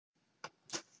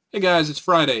Hey guys, it's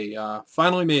Friday.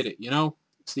 Finally made it,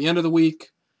 It's the end of the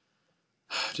week.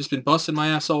 Just been busting my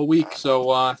ass all week,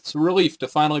 so it's a relief to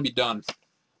finally be done.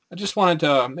 I just wanted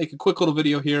to make a quick little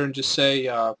video here and just say,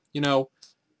 you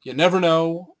never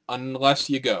know unless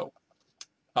you go.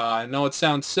 I know it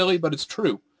sounds silly, but it's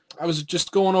true. I was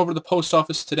just going over to the post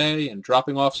office today and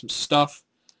dropping off some stuff,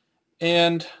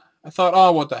 and I thought,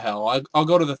 oh, what the hell, I'll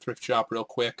go to the thrift shop real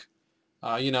quick.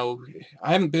 I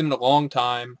haven't been in a long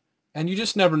time, and you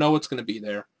just never know what's going to be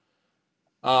there.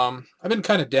 I've been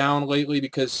kind of down lately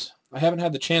because I haven't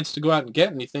had the chance to go out and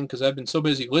get anything because I've been so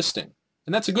busy listing.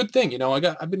 And that's a good thing,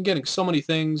 I've been getting so many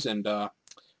things, and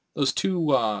those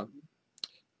two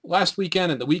last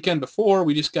weekend and the weekend before,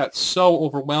 we just got so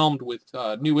overwhelmed with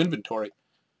new inventory,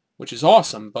 which is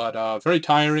awesome, but very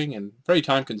tiring and very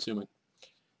time-consuming.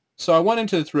 So I went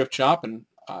into the thrift shop and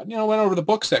went over the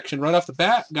book section right off the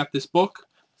bat. Got this book.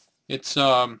 It's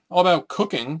all about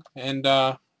cooking, and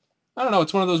I don't know.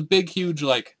 It's one of those big, huge,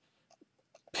 like,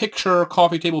 picture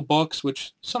coffee table books,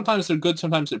 which sometimes they're good,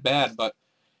 sometimes they're bad. But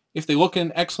if they look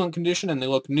in excellent condition and they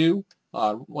look new,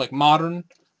 like modern,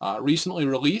 recently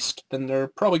released, then they're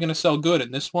probably going to sell good.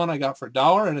 And this one I got for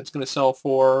 $1, and it's going to sell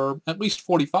for at least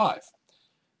 $45.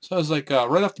 So I was like,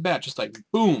 right off the bat, just like,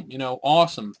 boom,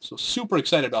 awesome. So super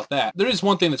excited about that. There is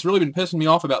one thing that's really been pissing me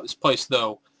off about this place,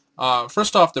 though.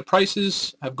 First off, the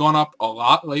prices have gone up a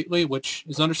lot lately, which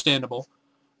is understandable.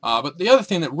 But the other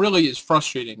thing that really is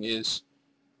frustrating is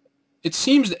it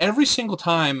seems that every single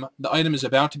time the item is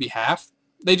about to be half,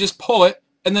 they just pull it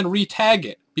and then re-tag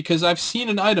it. Because I've seen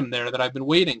an item there that I've been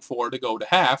waiting for to go to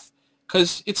half,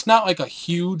 because it's not like a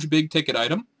huge big-ticket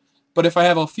item. But if I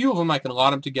have a few of them, I can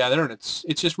lot them together, and it's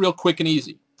just real quick and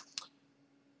easy.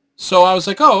 So I was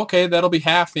like, oh, okay, that'll be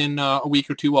half in a week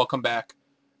or two. I'll come back.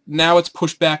 Now it's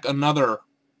pushed back another,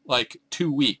 like, 2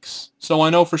 weeks. So I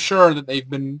know for sure that they've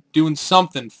been doing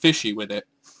something fishy with it.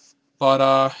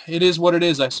 But it is what it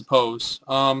is, I suppose.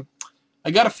 I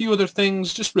got a few other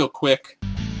things, just real quick.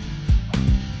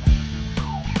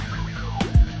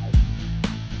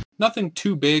 Nothing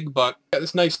too big, but I got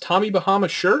this nice Tommy Bahama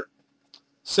shirt.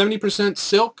 70%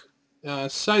 silk,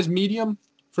 size medium,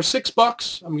 for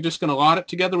 $6. I'm just going to lot it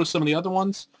together with some of the other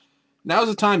ones. Now's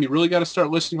the time. You really got to start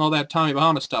listing all that Tommy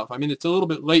Bahama stuff. I mean, it's a little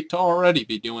bit late to already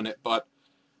be doing it, but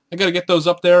I got to get those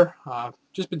up there.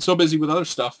 Just been so busy with other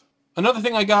stuff. Another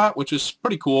thing I got, which is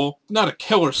pretty cool, not a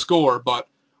killer score, but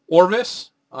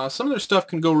Orvis. Some of their stuff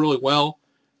can go really well.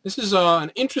 This is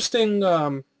an interesting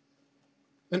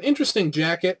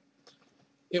jacket.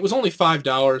 It was only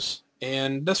 $5.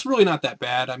 And that's really not that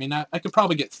bad. I mean, I could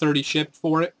probably get 30 shipped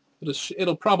for it.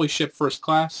 It'll probably ship first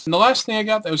class. And the last thing I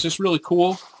got that was just really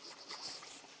cool,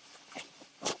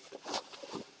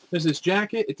 there's this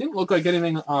jacket. It didn't look like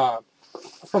anything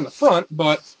from the front,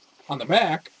 but on the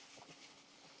back,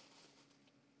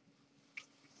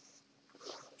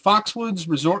 Foxwoods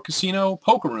Resort Casino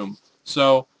Poker Room.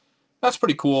 So that's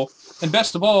pretty cool. And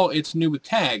best of all, it's new with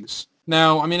tags.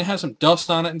 Now, I mean, it has some dust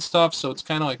on it and stuff, so it's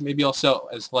kind of like maybe I'll sell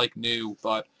it as like new,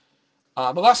 but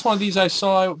the last one of these I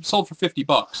saw sold for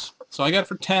 $50. So I got it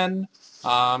for 10.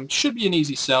 Should be an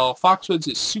easy sell.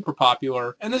 Foxwoods is super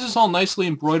popular, and this is all nicely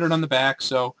embroidered on the back,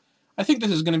 so I think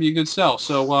this is going to be a good sell.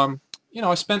 So,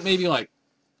 I spent maybe like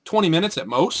 20 minutes at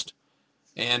most,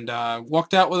 and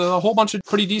walked out with a whole bunch of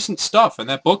pretty decent stuff, and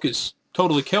that book is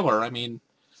totally killer. I mean,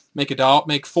 make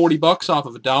 $40 off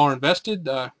of $1 invested.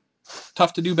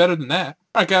 Tough to do better than that.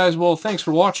 Alright guys, well thanks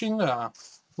for watching.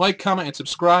 Like, comment, and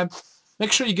subscribe.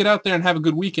 Make sure you get out there and have a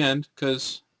good weekend,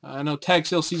 because I know tag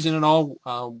sale season and all,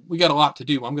 we got a lot to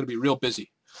do. I'm going to be real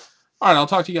busy. Alright, I'll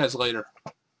talk to you guys later.